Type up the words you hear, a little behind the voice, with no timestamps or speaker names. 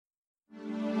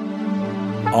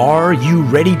Are you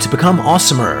ready to become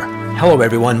awesomer? Hello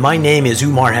everyone, my name is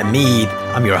Umar Hamid.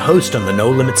 I'm your host on the No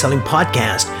Limit Selling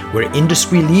podcast, where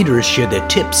industry leaders share their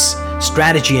tips,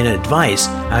 strategy, and advice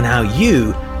on how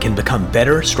you can become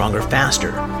better, stronger,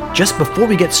 faster. Just before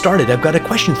we get started, I've got a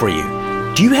question for you.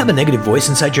 Do you have a negative voice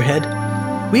inside your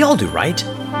head? We all do, right?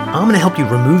 I'm going to help you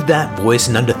remove that voice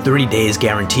in under 30 days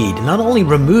guaranteed. Not only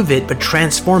remove it, but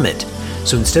transform it.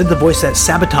 So instead of the voice that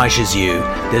sabotages you,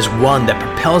 there's one that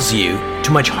propels you to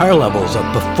much higher levels of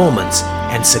performance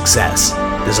and success.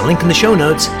 There's a link in the show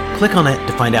notes. Click on it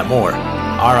to find out more.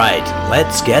 All right,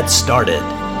 let's get started.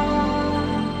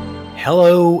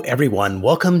 Hello, everyone.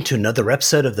 Welcome to another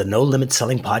episode of the No Limit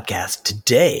Selling Podcast.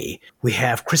 Today, we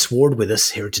have Chris Ward with us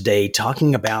here today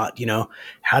talking about,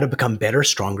 how to become better,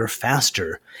 stronger,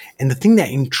 faster. And the thing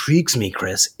that intrigues me,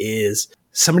 Chris, is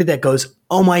somebody that goes,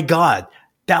 oh my God,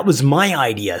 that was my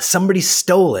idea. Somebody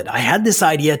stole it. I had this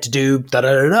idea to do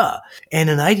da-da-da-da. And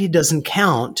an idea doesn't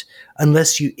count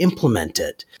unless you implement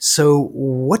it. So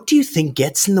what do you think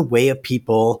gets in the way of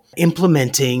people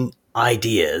implementing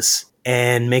ideas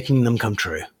and making them come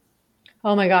true?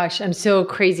 Oh my gosh, I'm so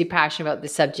crazy passionate about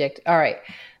this subject. All right,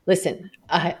 listen,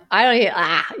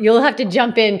 you'll have to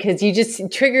jump in because you just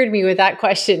triggered me with that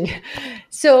question.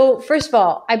 So first of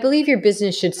all, I believe your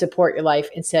business should support your life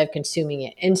instead of consuming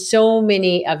it. And so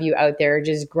many of you out there are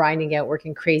just grinding out,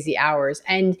 working crazy hours.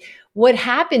 And what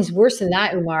happens worse than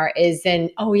that, Umar, is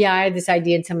then, oh yeah, I had this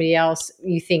idea and somebody else,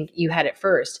 you think you had it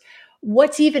first.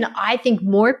 What's even, I think,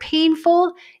 more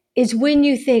painful is when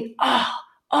you think, oh,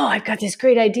 I've got this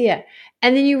great idea.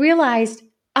 And then you realized,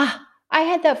 I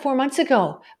had that 4 months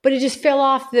ago, but it just fell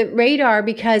off the radar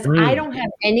because I don't have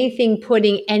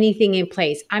putting anything in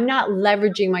place. I'm not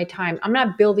leveraging my time. I'm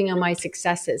not building on my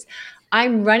successes.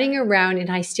 I'm running around in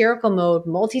hysterical mode,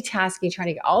 multitasking, trying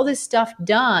to get all this stuff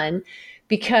done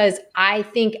because I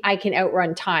think I can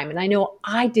outrun time. And I know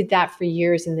I did that for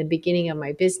years in the beginning of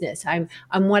my business. I'm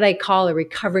what I call a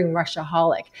recovering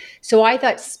rushaholic. So I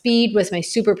thought speed was my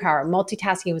superpower.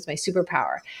 Multitasking was my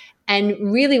superpower.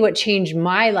 And really what changed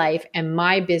my life and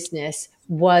my business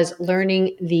was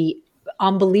learning the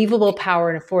unbelievable power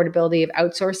and affordability of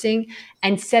outsourcing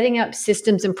and setting up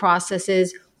systems and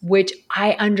processes, which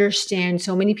I understand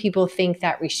so many people think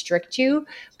that restrict you,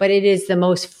 but it is the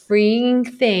most freeing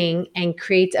thing and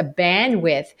creates a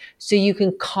bandwidth so you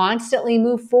can constantly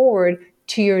move forward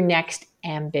to your next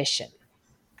ambition.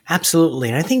 Absolutely.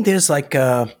 And I think there's like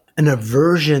an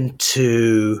aversion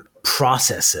to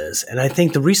processes. And I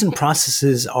think the reason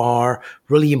processes are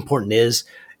really important is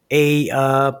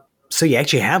so you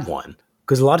actually have one.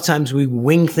 Because a lot of times we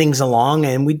wing things along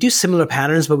and we do similar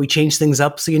patterns, but we change things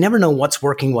up. So you never know what's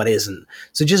working, what isn't.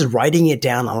 So just writing it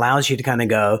down allows you to kind of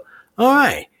go, all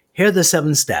right, here are the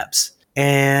 7 steps.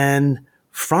 And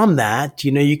from that,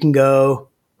 you can go,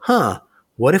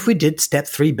 what if we did step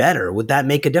 3 better? Would that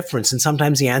make a difference? And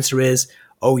sometimes the answer is,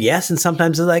 oh, yes. And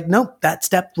sometimes it's like, nope, that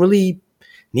step really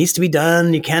needs to be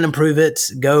done. You can't improve it.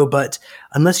 Go. But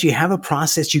unless you have a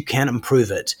process, you can't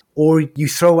improve it. Or you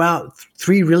throw out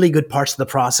 3 really good parts of the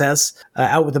process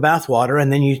out with the bathwater,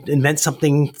 and then you invent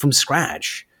something from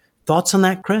scratch. Thoughts on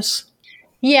that, Chris?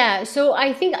 Yeah, so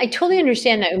I think I totally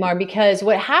understand that, Umar, because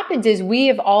what happens is we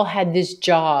have all had this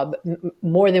job,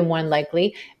 more than one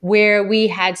likely, where we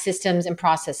had systems and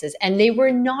processes, and they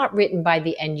were not written by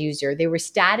the end user. They were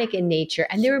static in nature,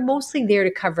 and they were mostly there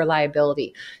to cover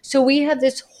liability. So we have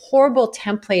this horrible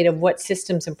template of what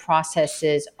systems and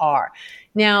processes are.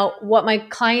 Now, what my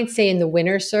clients say in the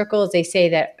winner's circle is they say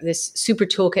that this super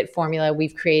toolkit formula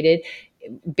we've created,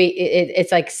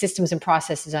 it's like systems and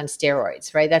processes on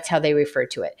steroids, right? That's how they refer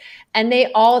to it. And they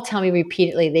all tell me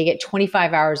repeatedly they get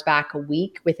 25 hours back a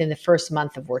week within the first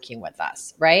month of working with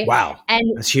us, right? Wow. And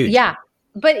that's huge. Yeah.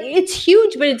 But it's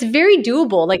huge, but it's very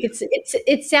doable. Like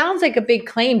it sounds like a big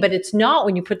claim, but it's not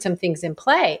when you put some things in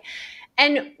play.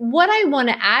 And what I want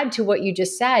to add to what you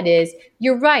just said is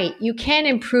you're right. You can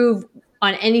improve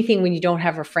on anything when you don't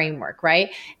have a framework, right?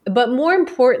 But more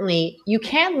importantly, you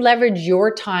can't leverage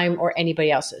your time or anybody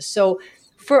else's. So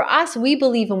for us, we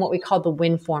believe in what we call the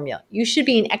win formula. You should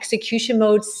be in execution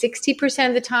mode 60%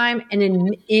 of the time and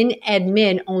in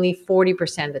admin only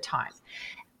 40% of the time.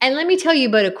 And let me tell you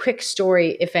about a quick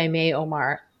story, if I may,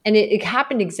 Omar. And it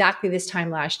happened exactly this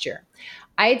time last year.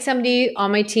 I had somebody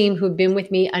on my team who'd been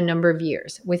with me a number of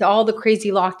years. With all the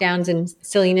crazy lockdowns and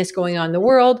silliness going on in the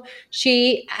world,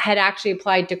 she had actually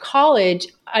applied to college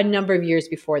a number of years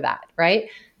before that, right?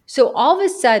 So all of a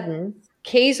sudden,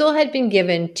 Kazel had been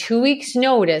given 2 weeks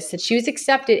notice that she was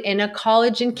accepted in a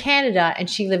college in Canada and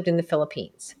she lived in the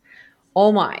Philippines.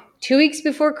 Oh my. 2 weeks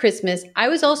before Christmas. I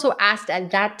was also asked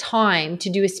at that time to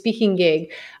do a speaking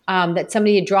gig that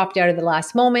somebody had dropped out at the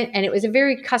last moment. And it was a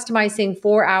very customized thing,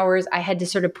 4 hours. I had to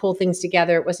sort of pull things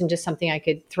together. It wasn't just something I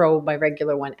could throw my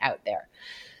regular one out there.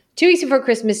 2 weeks before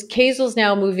Christmas, Kaisel's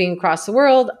now moving across the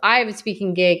world. I have a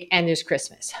speaking gig and there's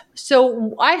Christmas.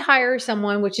 So I hire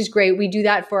someone, which is great. We do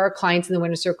that for our clients in the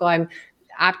Winner Circle. I'm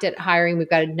apt at hiring. We've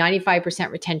got a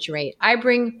 95% retention rate. I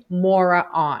bring Maura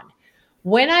on.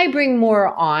 When I bring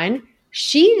Maura on,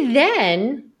 she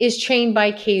then is trained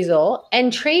by Kaisel,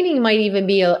 and training might even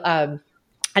be an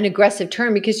aggressive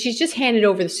term because she's just handed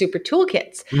over the super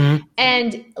toolkits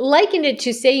and likened it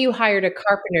to, say you hired a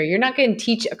carpenter. You're not going to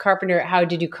teach a carpenter how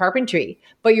to do carpentry,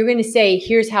 but you're going to say,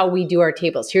 here's how we do our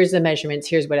tables. Here's the measurements.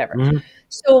 Here's whatever.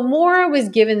 So Maura was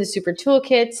given the super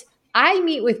toolkits. I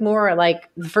meet with Maura like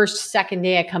the second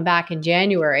day I come back in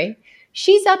January.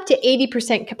 She's up to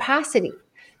 80% capacity.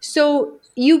 So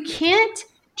you can't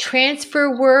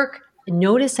transfer work.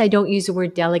 Notice I don't use the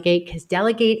word delegate because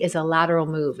delegate is a lateral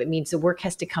move. It means the work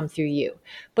has to come through you.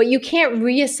 But you can't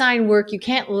reassign work. You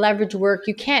can't leverage work.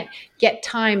 You can't get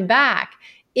time back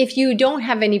if you don't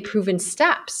have any proven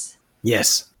steps.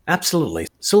 Yes, absolutely.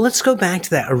 So let's go back to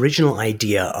that original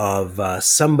idea of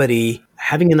somebody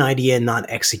having an idea and not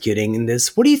executing. And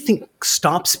what do you think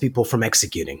stops people from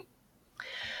executing?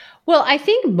 Well, I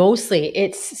think mostly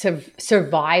it's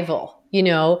survival.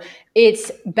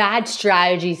 It's bad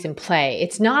strategies in play.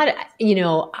 It's not,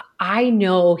 I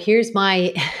know here's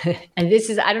my, and this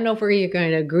is, I don't know if we're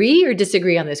going to agree or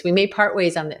disagree on this. We may part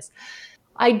ways on this.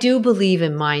 I do believe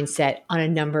in mindset on a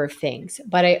number of things,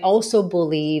 but I also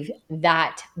believe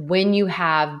that when you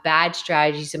have bad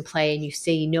strategies in play and you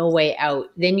say no way out,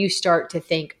 then you start to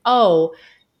think, oh,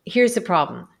 here's the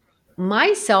problem.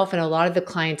 Myself and a lot of the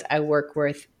clients I work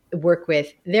with,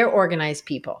 they're organized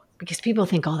people. Because people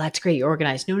think, oh, that's great, you're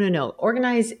organized. No.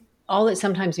 Organize, all it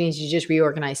sometimes means you just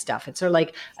reorganize stuff. It's sort of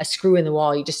like a screw in the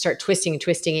wall. You just start twisting and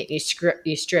twisting it, and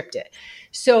you stripped it.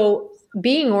 So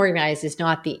being organized is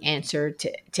not the answer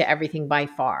to everything by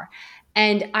far.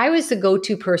 And I was the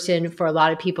go-to person for a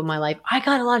lot of people in my life. I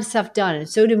got a lot of stuff done, and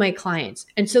so do my clients.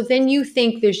 And so then you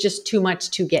think there's just too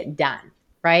much to get done,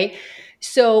 right?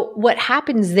 So what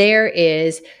happens there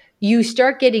is you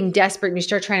start getting desperate and you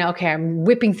start trying to, okay, I'm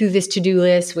whipping through this to-do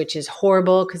list, which is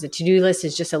horrible because a to-do list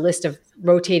is just a list of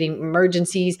rotating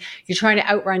emergencies. You're trying to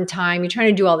outrun time. You're trying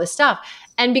to do all this stuff.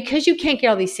 And because you can't get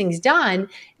all these things done,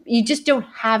 you just don't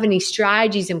have any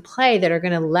strategies in play that are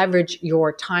going to leverage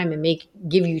your time and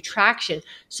give you traction.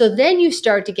 So then you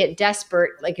start to get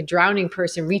desperate, like a drowning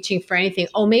person reaching for anything.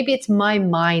 Oh, maybe it's my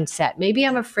mindset. Maybe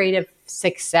I'm afraid of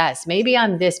success. Maybe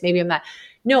I'm this, maybe I'm that.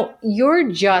 No, you're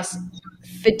just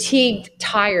fatigued,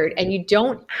 tired, and you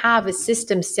don't have a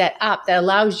system set up that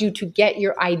allows you to get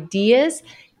your ideas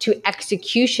to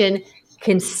execution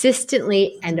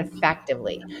consistently and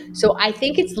effectively. So I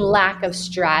think it's lack of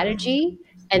strategy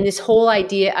and this whole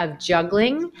idea of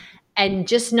juggling and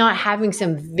just not having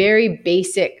some very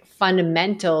basic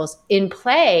fundamentals in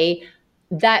play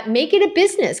that make it a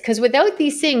business. Because without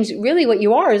these things, really what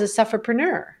you are is a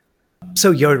sufferpreneur.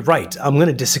 So you're right. I'm going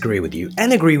to disagree with you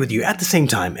and agree with you at the same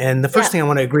time. And the first thing I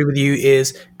want to agree with you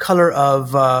is color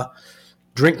of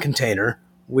drink container.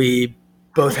 We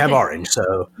both have orange,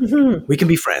 so we can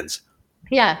be friends.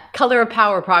 Yeah, color of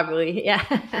power probably. Yeah,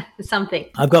 something.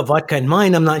 I've got vodka in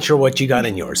mine. I'm not sure what you got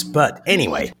in yours. But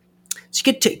anyway, so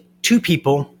you get two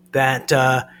people that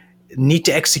need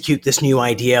to execute this new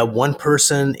idea. One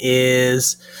person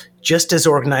is just as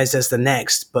organized as the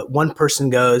next, but one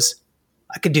person goes,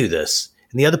 I could do this.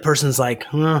 And the other person's like,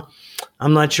 I'm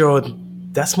not sure.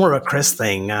 That's more of a Chris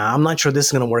thing. I'm not sure this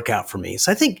is going to work out for me.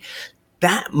 So I think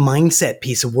that mindset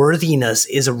piece of worthiness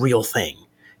is a real thing.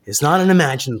 It's not an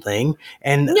imagined thing.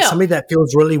 And somebody that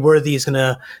feels really worthy is going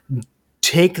to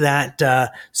take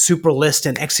that super list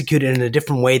and execute it in a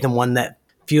different way than one that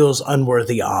feels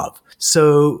unworthy of.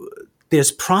 So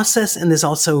there's process and there's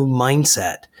also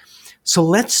mindset. So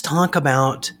let's talk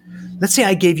about, let's say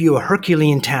I gave you a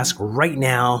Herculean task right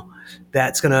now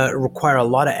that's going to require a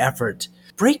lot of effort.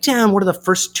 Break down what are the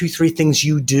first 2-3 things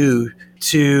you do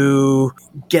to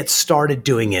get started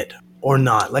doing it or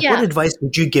not. Like what advice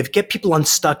would you give? Get people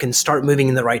unstuck and start moving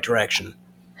in the right direction.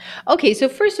 Okay, so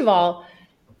first of all,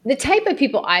 the type of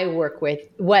people I work with,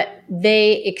 what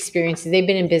they experience is they've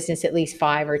been in business at least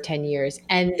 5 or 10 years,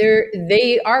 and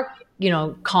they are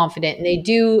confident and they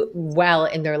do well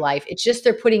in their life. It's just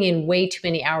they're putting in way too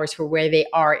many hours for where they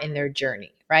are in their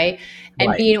journey, right? And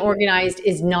Right. being organized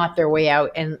is not their way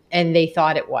out, and they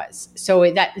thought it was.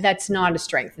 So that's not a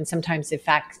strength, and sometimes in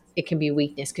fact it can be a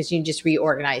weakness because you just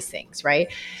reorganize things, right?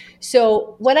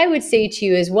 So what I would say to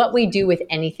you is what we do with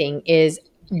anything is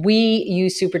we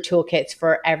use super toolkits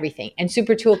for everything. And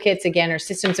super toolkits, again, are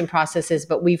systems and processes,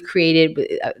 but we've created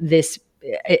this,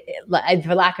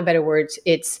 for lack of better words,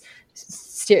 it's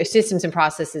systems and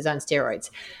processes on steroids.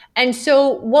 And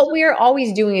so what we are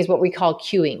always doing is what we call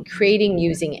queuing, creating,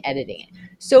 using, editing.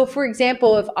 So for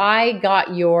example, if I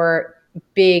got your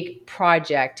big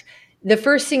project, the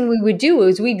first thing we would do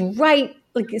is we'd write,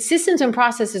 like, systems and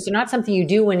processes are not something you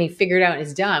do when you figure it out and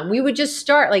it's done. We would just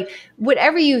start, like,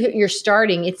 whatever you're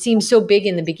starting, it seems so big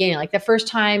in the beginning. Like the first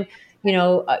time,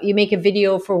 you make a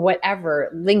video for whatever,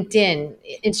 LinkedIn,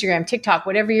 Instagram, TikTok,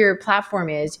 whatever your platform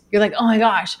is, you're like, oh my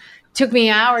gosh, took me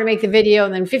an hour to make the video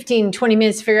and then 15, 20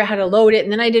 minutes to figure out how to load it.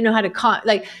 And then I didn't know how to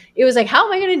it was like, how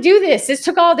am I going to do this? This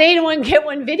took all day to get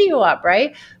one video up,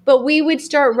 right? But we would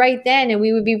start right then and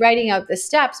we would be writing out the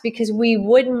steps because we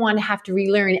wouldn't want to have to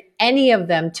relearn any of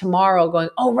them tomorrow going,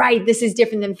 oh, right, this is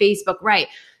different than Facebook, right?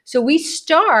 So we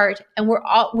start and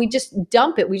we just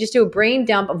dump it. We just do a brain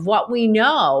dump of what we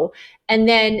know. And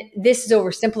then this is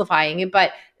oversimplifying it,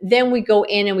 but then we go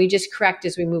in and we just correct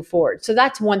as we move forward. So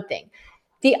that's one thing.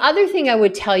 The other thing I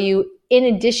would tell you, in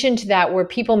addition to that, where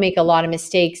people make a lot of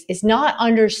mistakes, is not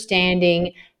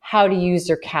understanding how to use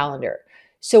their calendar.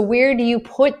 So where do you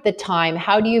put the time?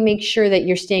 How do you make sure that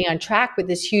you're staying on track with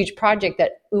this huge project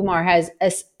that Umar has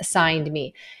assigned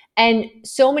me? And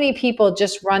so many people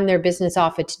just run their business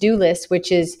off a to-do list,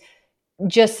 which is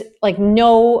just like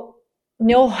no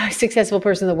successful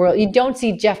person in the world. You don't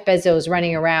see Jeff Bezos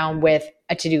running around with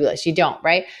a to-do list. You don't,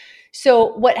 right?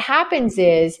 So what happens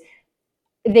is,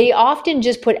 they often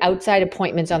just put outside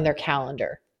appointments on their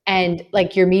calendar. And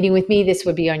like you're meeting with me, this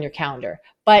would be on your calendar.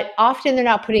 But often they're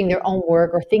not putting their own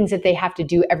work or things that they have to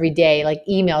do every day, like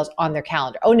emails, on their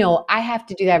calendar. Oh no, I have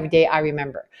to do that every day. I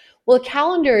remember. Well, a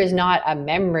calendar is not a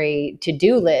memory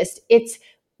to-do list. It's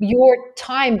your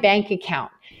time bank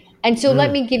account. And so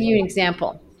let me give you an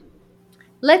example.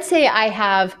 Let's say I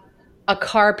have a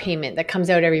car payment that comes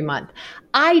out every month.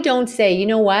 I don't say, you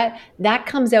know what, that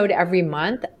comes out every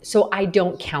month, so I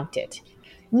don't count it.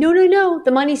 No,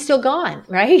 the money's still gone,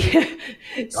 right?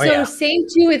 Same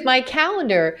too with my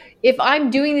calendar. If I'm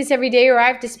doing this every day or I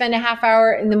have to spend a half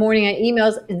hour in the morning on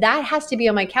emails, that has to be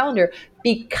on my calendar,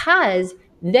 because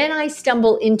then I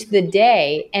stumble into the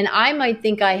day and I might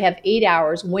think I have 8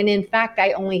 hours when in fact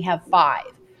I only have 5.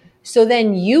 So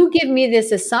then you give me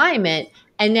this assignment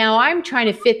and now I'm trying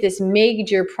to fit this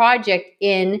major project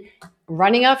in,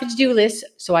 running off a to-do list.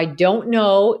 So I don't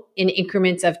know in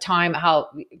increments of time, how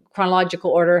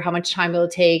chronological order, how much time it'll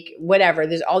take, whatever.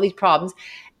 There's all these problems.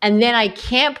 And then I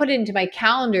can't put it into my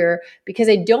calendar because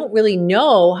I don't really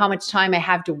know how much time I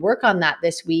have to work on that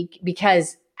this week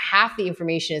because half the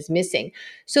information is missing.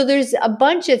 So there's a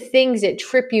bunch of things that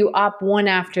trip you up one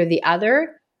after the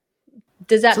other.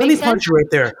 Does that make sense? Let me punch you right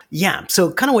there. Yeah.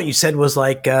 So kind of what you said was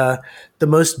like the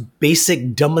most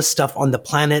basic, dumbest stuff on the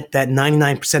planet that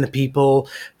 99% of people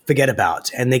forget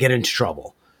about and they get into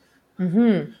trouble.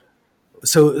 Mm-hmm.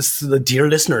 So the dear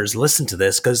listeners, listen to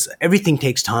this because everything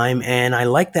takes time. And I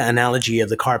like the analogy of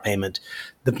the car payment.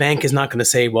 The bank is not going to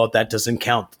say, well, that doesn't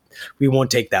count. We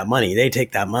won't take that money. They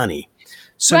take that money.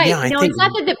 So, right. Yeah, I think, it's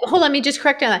not that hold on, let me just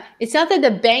correct on that. It's not that the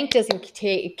bank doesn't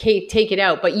take it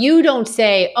out, but you don't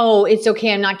say, oh, it's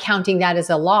okay, I'm not counting that as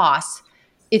a loss.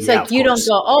 It's like you don't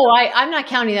go, oh, I'm not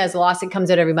counting that as a loss. It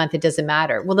comes out every month. It doesn't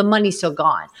matter. Well, the money's still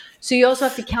gone. So you also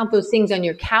have to count those things on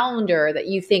your calendar that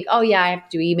you think, oh, yeah, I have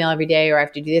to do email every day or I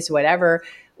have to do this or whatever.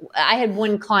 I had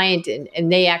one client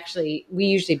and they actually, we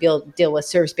usually deal with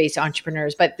service-based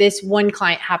entrepreneurs, but this one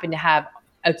client happened to have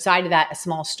outside of that a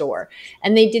small store.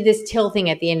 And they did this till thing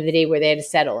at the end of the day where they had to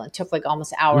settle. And it took like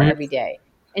almost an hour every day.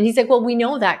 And he's like, well, we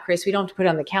know that, Chris. We don't have to put it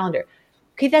on the calendar.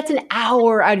 Okay, that's an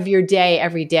hour out of your day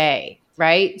every day.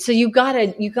 Right. So you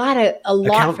gotta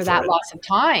allot for that loss of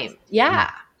time.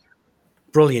 Yeah.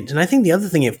 Brilliant. And I think the other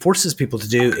thing it forces people to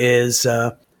do is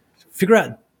figure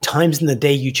out times in the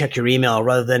day you check your email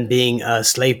rather than being a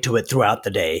slave to it throughout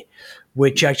the day,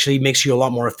 which actually makes you a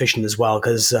lot more efficient as well.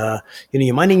 Because,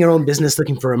 you're minding your own business,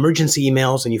 looking for emergency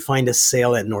emails, and you find a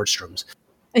sale at Nordstrom's.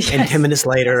 Yes. And 10 minutes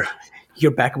later,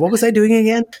 you're back. What was I doing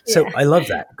again? Yeah. So I love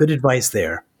that. Good advice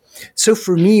there. So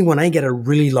for me, when I get a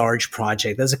really large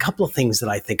project, there's a couple of things that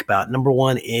I think about. Number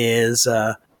one is,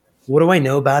 what do I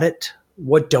know about it?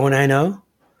 What don't I know?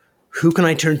 Who can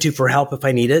I turn to for help if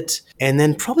I need it? And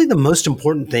then probably the most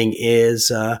important thing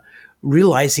is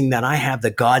realizing that I have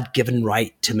the God-given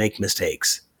right to make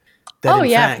mistakes. That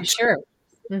for sure.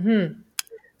 Mm-hmm.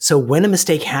 So when a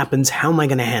mistake happens, how am I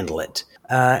going to handle it?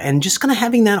 And just kind of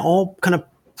having that all kind of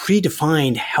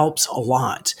predefined helps a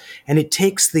lot. And it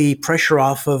takes the pressure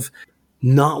off of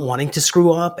not wanting to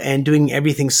screw up and doing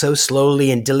everything so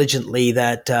slowly and diligently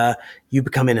that you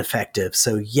become ineffective.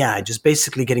 So yeah, just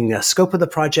basically getting the scope of the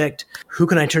project. Who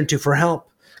can I turn to for help?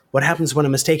 What happens when a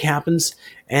mistake happens?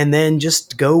 And then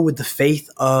just go with the faith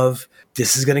of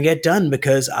this is going to get done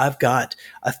because I've got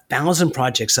 1,000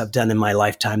 projects I've done in my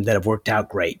lifetime that have worked out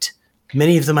great.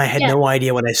 Many of them I had no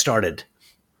idea when I started.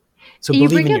 So You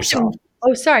believe bring in up yourself.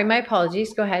 oh, sorry, my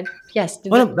apologies. Go ahead. Yes.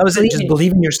 Well, no, that was it. Just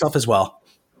believe in yourself as well.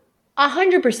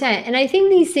 100%. And I think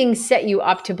these things set you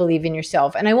up to believe in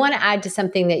yourself. And I want to add to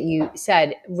something that you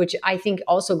said, which I think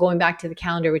also going back to the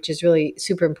calendar, which is really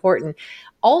super important.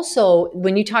 Also,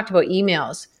 when you talked about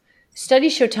emails,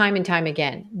 studies show time and time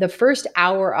again, the first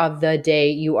hour of the day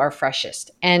you are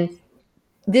freshest. And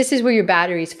this is where your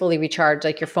battery is fully recharged,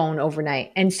 like your phone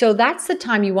overnight. And so that's the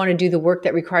time you want to do the work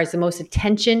that requires the most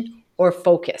attention or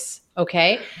focus.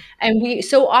 Okay. And we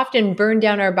so often burn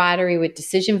down our battery with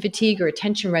decision fatigue or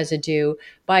attention residue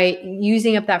by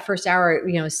using up that first hour,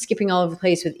 skipping all over the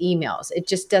place with emails. It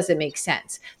just doesn't make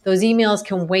sense. Those emails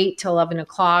can wait till 11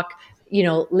 o'clock.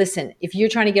 Listen, if you're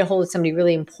trying to get a hold of somebody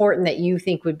really important that you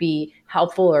think would be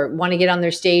helpful or want to get on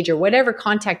their stage or whatever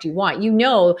contact you want,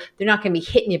 they're not going to be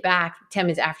hitting you back 10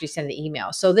 minutes after you send the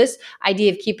email. So this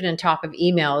idea of keeping on top of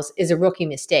emails is a rookie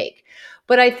mistake.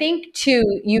 But I think too,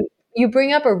 you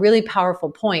bring up a really powerful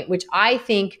point, which I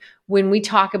think when we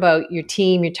talk about your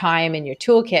team, your time, and your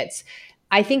toolkits,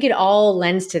 I think it all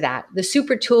lends to that. The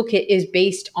super toolkit is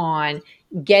based on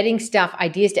getting stuff,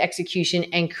 ideas to execution,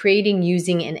 and creating,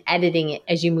 using, and editing it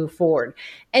as you move forward.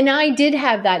 And I did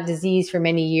have that disease for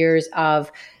many years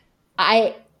of,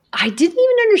 I didn't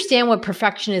even understand what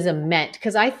perfectionism meant,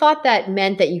 because I thought that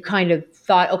meant that you kind of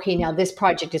thought, okay, now this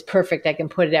project is perfect, I can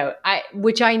put it out,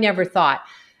 which I never thought.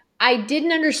 I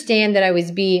didn't understand that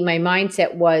my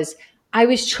mindset was, I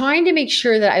was trying to make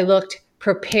sure that I looked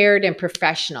prepared and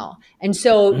professional. And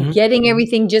so getting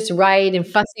everything just right and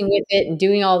fussing with it and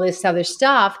doing all this other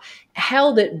stuff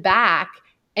held it back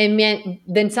and meant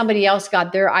then somebody else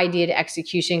got their idea to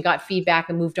execution, got feedback,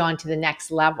 and moved on to the next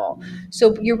level.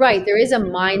 So you're right. There is a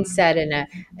mindset and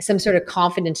some sort of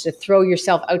confidence to throw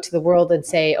yourself out to the world and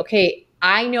say, okay,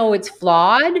 I know it's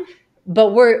flawed,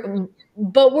 but we're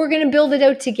going to build it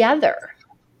out together.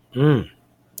 Absolutely.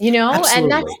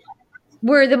 And that's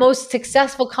where the most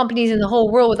successful companies in the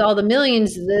whole world with all the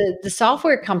millions, the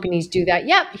software companies do that.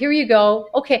 Yep, here you go.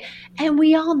 Okay. And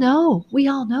we all know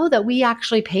that we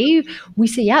actually pay. We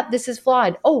say, yep, this is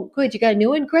flawed. Oh, good. You got a new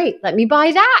one? Great. Let me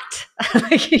buy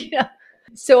that.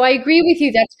 So I agree with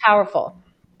you. That's powerful.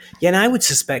 Yeah, and I would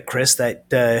suspect, Chris,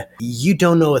 that you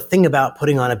don't know a thing about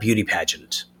putting on a beauty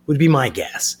pageant, would be my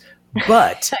guess.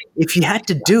 But if you had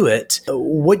to do it,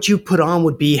 what you put on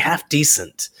would be half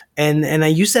decent. And I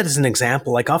use that as an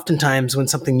example. Like oftentimes when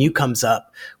something new comes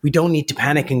up, we don't need to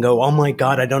panic and go, oh my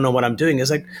God, I don't know what I'm doing. It's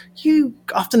like, you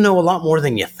often know a lot more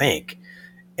than you think.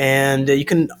 And you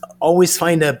can always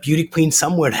find a beauty queen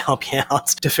somewhere to help you out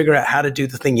to figure out how to do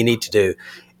the thing you need to do.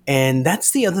 And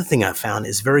that's the other thing I found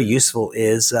is very useful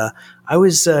is I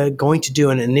was going to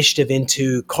do an initiative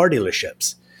into car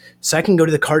dealerships. So I can go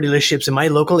to the car dealerships in my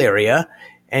local area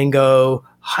and go,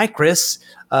 hi, Chris,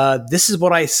 this is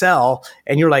what I sell.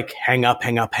 And you're like, hang up,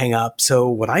 hang up, hang up. So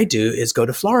what I do is go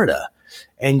to Florida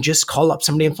and just call up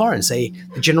somebody in Florida and say,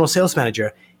 the general sales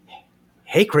manager,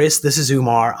 hey, Chris, this is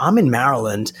Umar. I'm in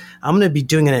Maryland. I'm going to be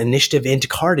doing an initiative into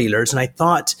car dealers. And I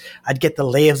thought I'd get the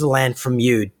lay of the land from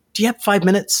you. Do you have 5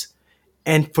 minutes?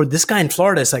 And for this guy in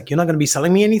Florida, it's like, you're not going to be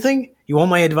selling me anything? You want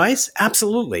my advice?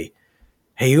 Absolutely.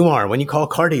 Hey, Umar, when you call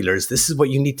car dealers, this is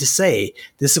what you need to say.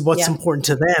 This is what's important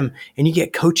to them. And you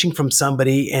get coaching from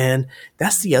somebody. And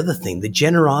that's the other thing, the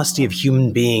generosity of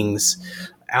human beings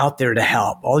out there to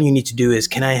help. All you need to do is,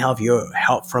 can I have your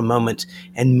help for a moment?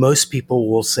 And most people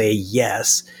will say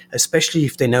yes, especially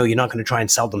if they know you're not going to try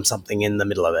and sell them something in the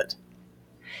middle of it.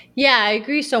 Yeah, I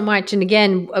agree so much. And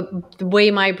again, the way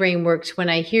my brain works when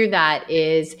I hear that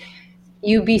is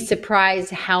you'd be surprised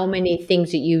how many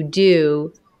things that you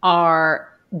do are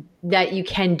that you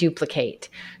can duplicate.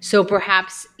 So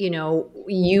perhaps,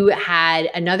 you had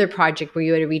another project where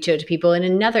you had to reach out to people in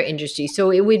another industry.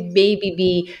 So it would maybe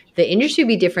be, the industry would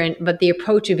be different, but the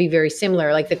approach would be very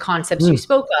similar. Like the concepts you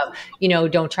spoke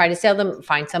of, don't try to sell them,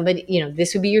 find somebody,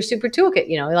 this would be your super toolkit,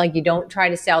 like you don't try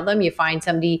to sell them, you find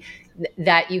somebody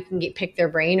that you can pick their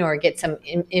brain or get some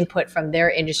input from their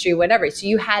industry, whatever. So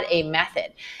you had a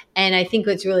method. And I think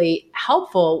what's really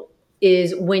helpful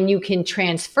is when you can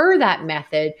transfer that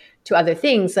method to other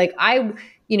things. Like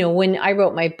when I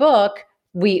wrote my book,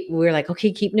 we were like,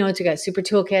 okay, keep notes. We got super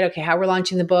toolkit. Okay, how we're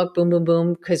launching the book, boom, boom,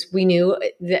 boom, because we knew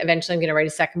that eventually I'm going to write a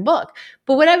second book.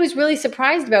 But what I was really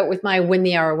surprised about with my Win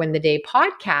the Hour, Win the Day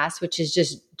podcast, which is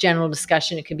just general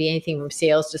discussion, it could be anything from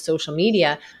sales to social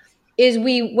media, is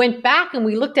we went back and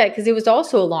we looked at it because it was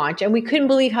also a launch, and we couldn't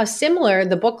believe how similar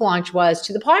the book launch was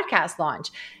to the podcast launch,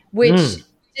 which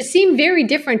it seemed very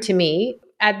different to me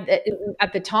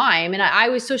at the time. And I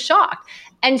was so shocked.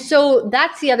 And so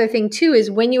that's the other thing too,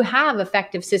 is when you have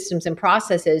effective systems and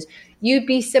processes, you'd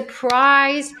be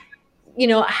surprised,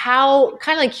 how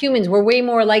kind of like humans, we're way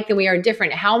more alike than we are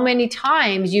different. How many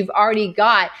times you've already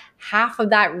got half of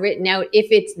that written out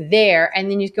if it's there, and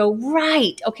then you go,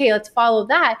 right, okay, let's follow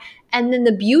that. And then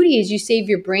the beauty is you save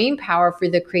your brain power for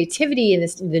the creativity and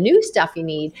the new stuff you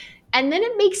need. And then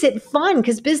it makes it fun,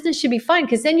 because business should be fun,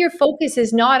 because then your focus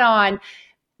is not on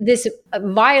this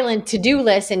violent to-do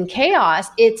list and chaos.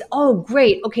 It's, oh,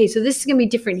 great. Okay, so this is going to be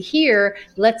different here.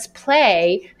 Let's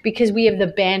play, because we have the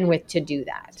bandwidth to do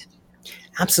that.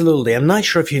 Absolutely. I'm not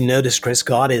sure if you noticed, Chris,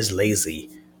 God is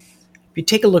lazy. If you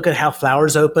take a look at how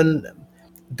flowers open,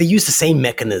 they use the same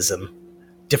mechanism.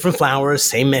 Different flowers,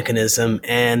 same mechanism.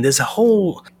 And there's a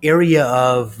whole area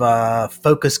of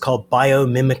focus called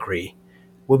biomimicry,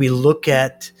 where we look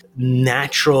at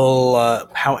natural,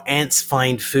 how ants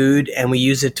find food, and we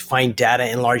use it to find data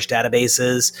in large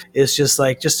databases. It's just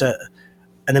an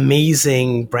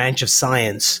amazing branch of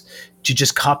science to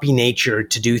just copy nature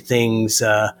to do things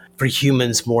for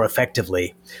humans more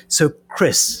effectively. So,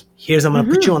 Chris, I'm going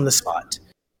to put you on the spot.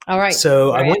 All right.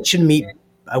 So I want you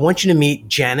to meet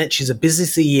Janet. She's a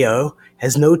business CEO,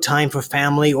 has no time for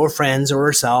family or friends or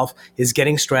herself, is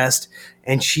getting stressed,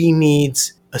 and she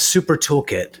needs a super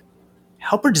toolkit.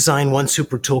 Help her design one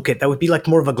super toolkit that would be like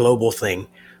more of a global thing.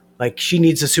 Like, she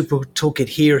needs a super toolkit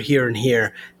here, here, and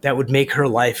here that would make her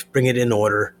life, bring it in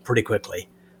order pretty quickly.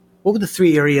 What would the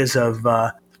 3 areas of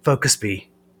focus be?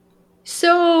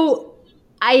 So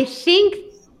I think,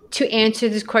 to answer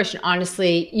this question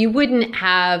honestly, you wouldn't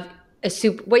have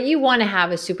what you want to have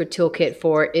a super toolkit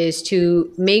for is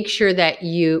to make sure that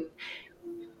you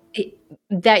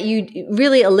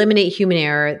really eliminate human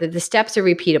error, that the steps are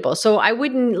repeatable. So I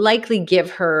wouldn't likely give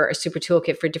her a super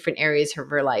toolkit for different areas of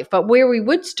her life. But where we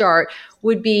would start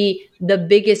would be the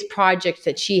biggest project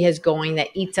that she has going that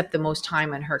eats up the most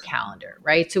time on her calendar,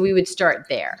 right? So we would start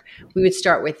there. We would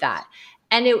start with that.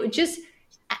 And it would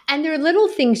and there are little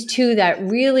things too that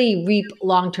really reap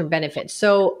long-term benefits.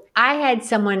 So I had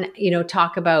someone,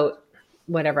 talk about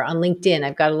whatever on LinkedIn.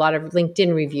 I've got a lot of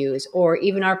LinkedIn reviews, or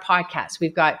even our podcast.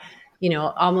 We've got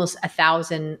almost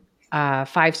 1,000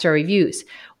 5-star reviews.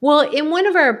 Well, in one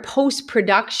of our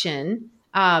post-production,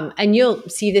 and you'll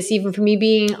see this even for me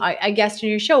being a guest on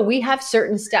your show, we have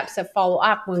certain steps that follow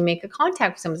up when we make a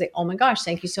contact with someone. Say, oh my gosh,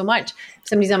 thank you so much.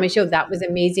 Somebody's on my show. That was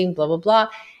amazing, blah, blah, blah.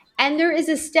 And there is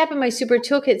a step in my super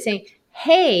toolkit saying,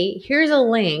 hey, here's a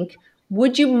link.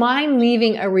 Would you mind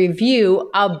leaving a review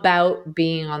about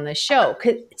being on the show?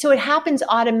 So it happens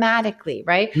automatically,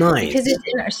 right? Nice. Because it's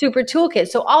in our super toolkit.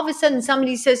 So all of a sudden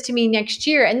somebody says to me next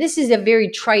year, and this is a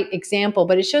very trite example,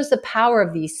 but it shows the power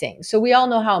of these things. So we all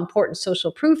know how important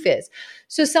social proof is.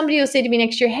 So somebody will say to me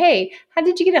next year, hey, how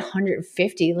did you get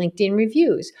 150 LinkedIn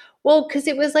reviews? Well, because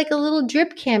it was like a little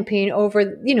drip campaign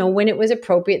over, when it was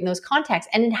appropriate in those contexts.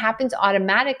 And it happens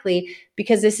automatically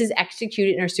because this is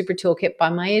executed in our super toolkit by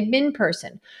my admin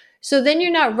person. So then you're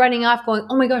not running off going,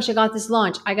 oh my gosh, I got this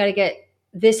launch. I got to get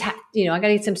this, I got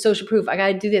to get some social proof. I got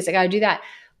to do this. I got to do that.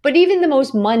 But even the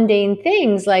most mundane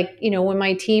things like, when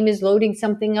my team is loading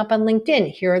something up on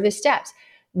LinkedIn, here are the steps.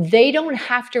 They don't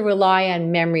have to rely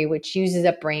on memory, which uses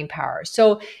up brain power.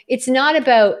 So it's not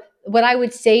about, what I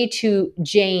would say to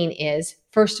Jane is,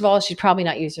 first of all, she's probably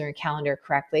not using her calendar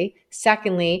correctly.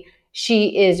 Secondly,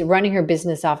 she is running her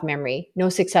business off memory. No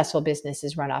successful business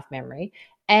is run off memory.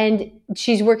 And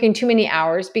she's working too many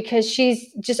hours because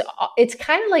it's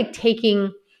kind of like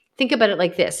think about it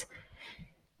like this.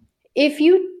 If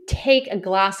you take a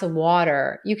glass of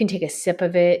water, you can take a sip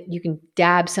of it, you can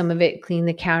dab some of it, clean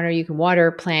the counter, you can water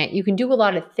a plant, you can do a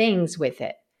lot of things with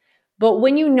it. But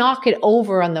when you knock it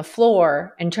over on the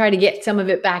floor and try to get some of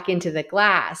it back into the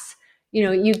glass,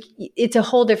 it's a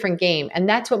whole different game. And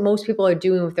that's what most people are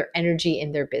doing with their energy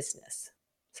in their business.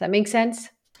 Does that make sense?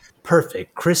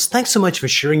 Perfect. Chris, thanks so much for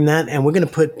sharing that. And we're going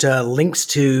to put links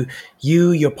to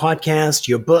you, your podcast,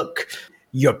 your book,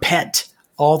 your pet,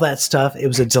 all that stuff. It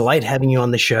was a delight having you on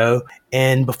the show.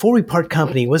 And before we part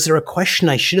company, was there a question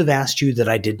I should have asked you that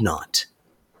I did not?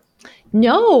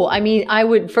 No, I mean, I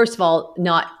would, first of all,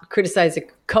 not criticize a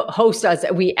host as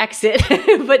we exit.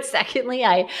 But secondly,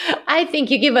 I think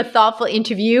you give a thoughtful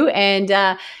interview.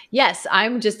 And yes,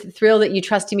 I'm just thrilled that you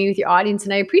trusted me with your audience,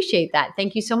 and I appreciate that.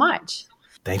 Thank you so much.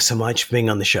 Thanks so much for being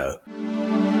on the show.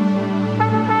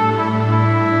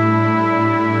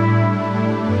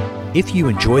 If you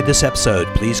enjoyed this episode,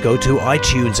 please go to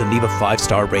iTunes and leave a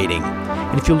 5-star rating.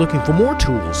 And if you're looking for more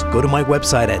tools, go to my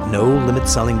website at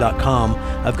NoLimitSelling.com.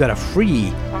 I've got a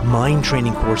free mind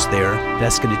training course there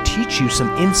that's going to teach you some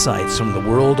insights from the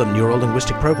world of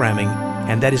neuro-linguistic programming,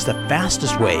 and that is the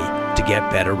fastest way to get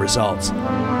better results.